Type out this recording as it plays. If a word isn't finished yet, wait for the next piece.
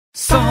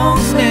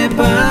Songs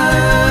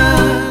never.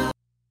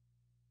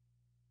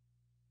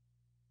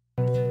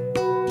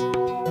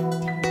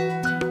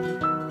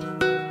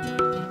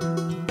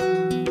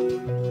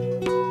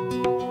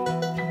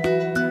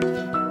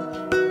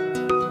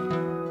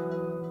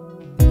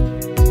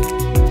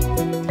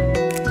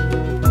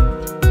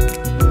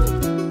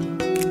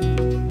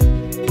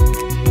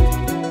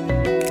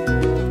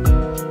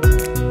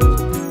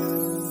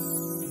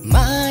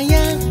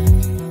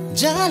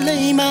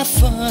 जालैमा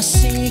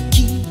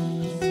फसेकी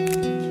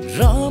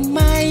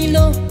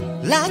रमाइलो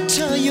लाग्छ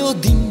यो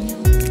दिन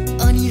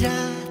अनि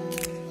रात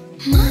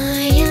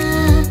माया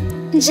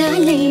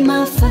जालैमा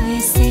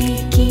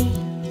फसेकी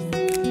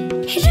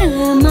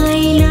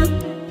रमाइलो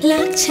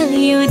लाग्छ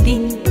यो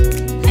दिन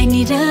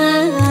अनि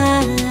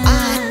रात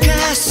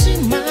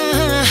आकाशमा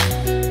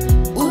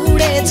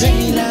उडे झै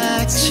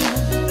लाग्छ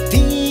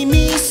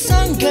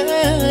तिमीसँगै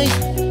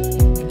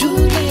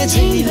डुले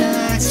झै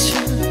लाग्छ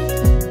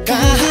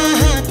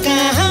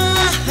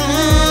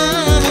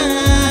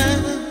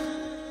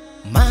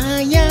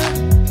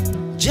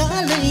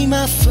जालैमा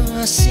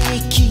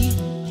फसेकी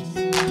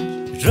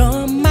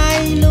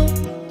रमाइलो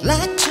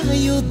लाग्छ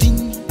यो दिन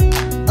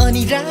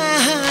अनि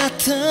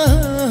रात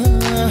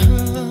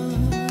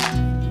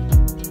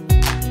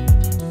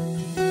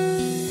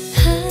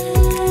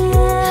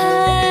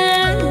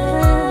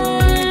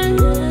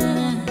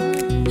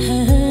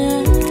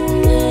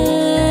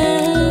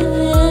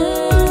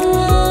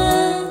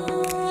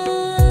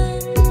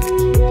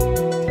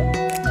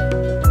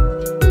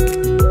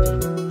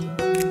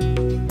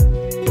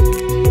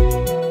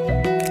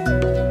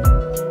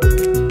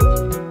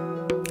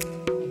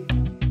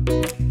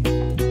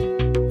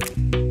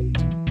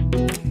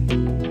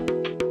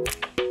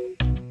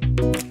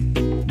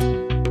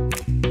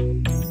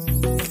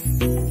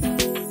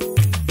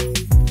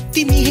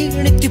तिमी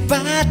हिँड्ने त्यो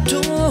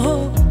बाटो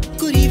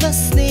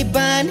कुरिबस्ने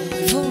बानी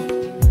भो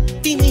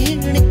तिमी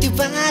हिँड्ने त्यो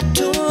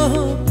बाटो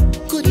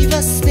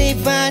कुरिबस्ने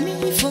बानी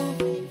भो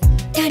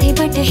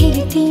टाढेबाट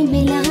हेरे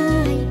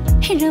तिमीलाई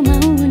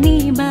रमाउने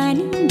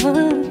बानी भो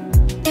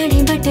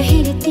टाढेबाट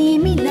हेरे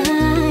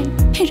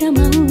तिमीलाई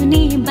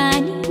रमाउने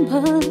बानी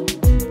भो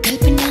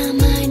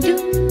कल्पनामा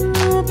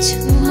डुब्छु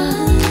म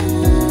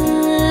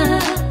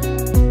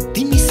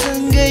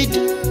तिमीसँगै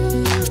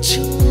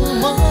डुब्छु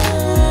म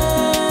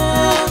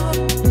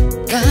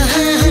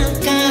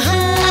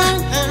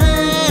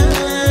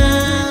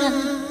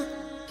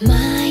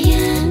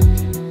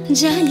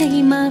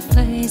जालैमा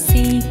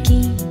फसेकी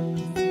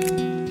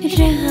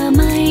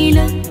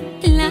रमाइलो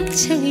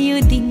लाग्छ यो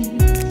दिन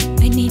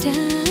अनि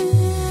रात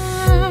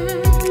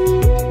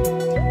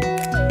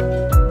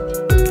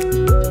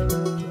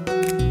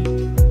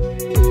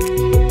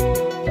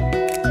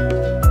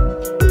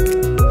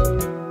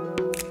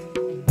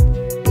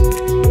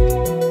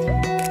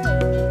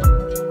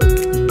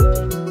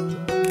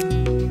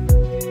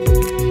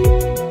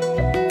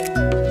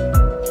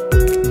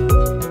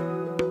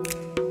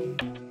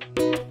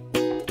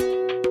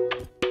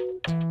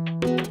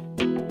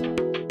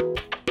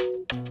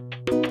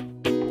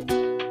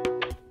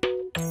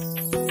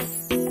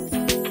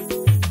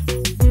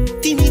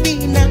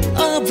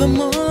अब म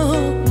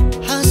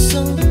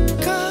हाँसौँ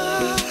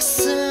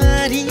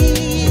कसरी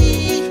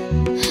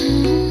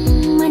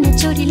मन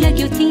चोरी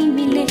लाग्यो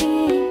तिमीले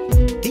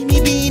तिमी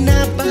बिना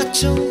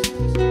बाँचौँ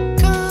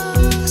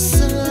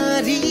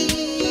कसरी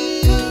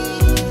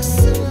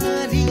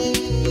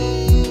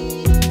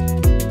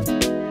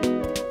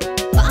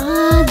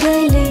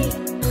पागलै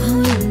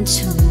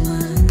हुन्छु म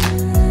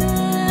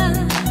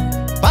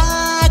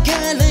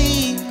पागलै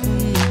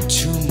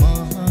हुन्छु म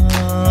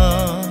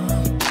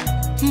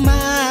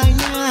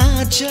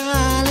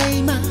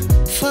जालैमा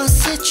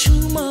फसेछु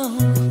म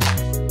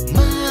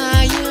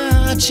माया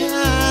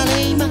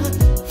जालैमा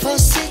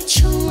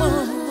फसेछु म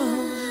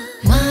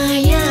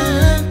माया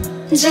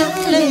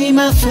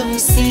जालैमा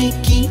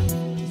फसेकी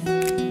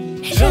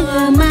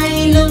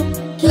रमाइलो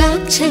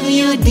लाग्छ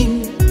यो दिन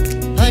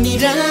अनि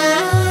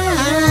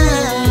रात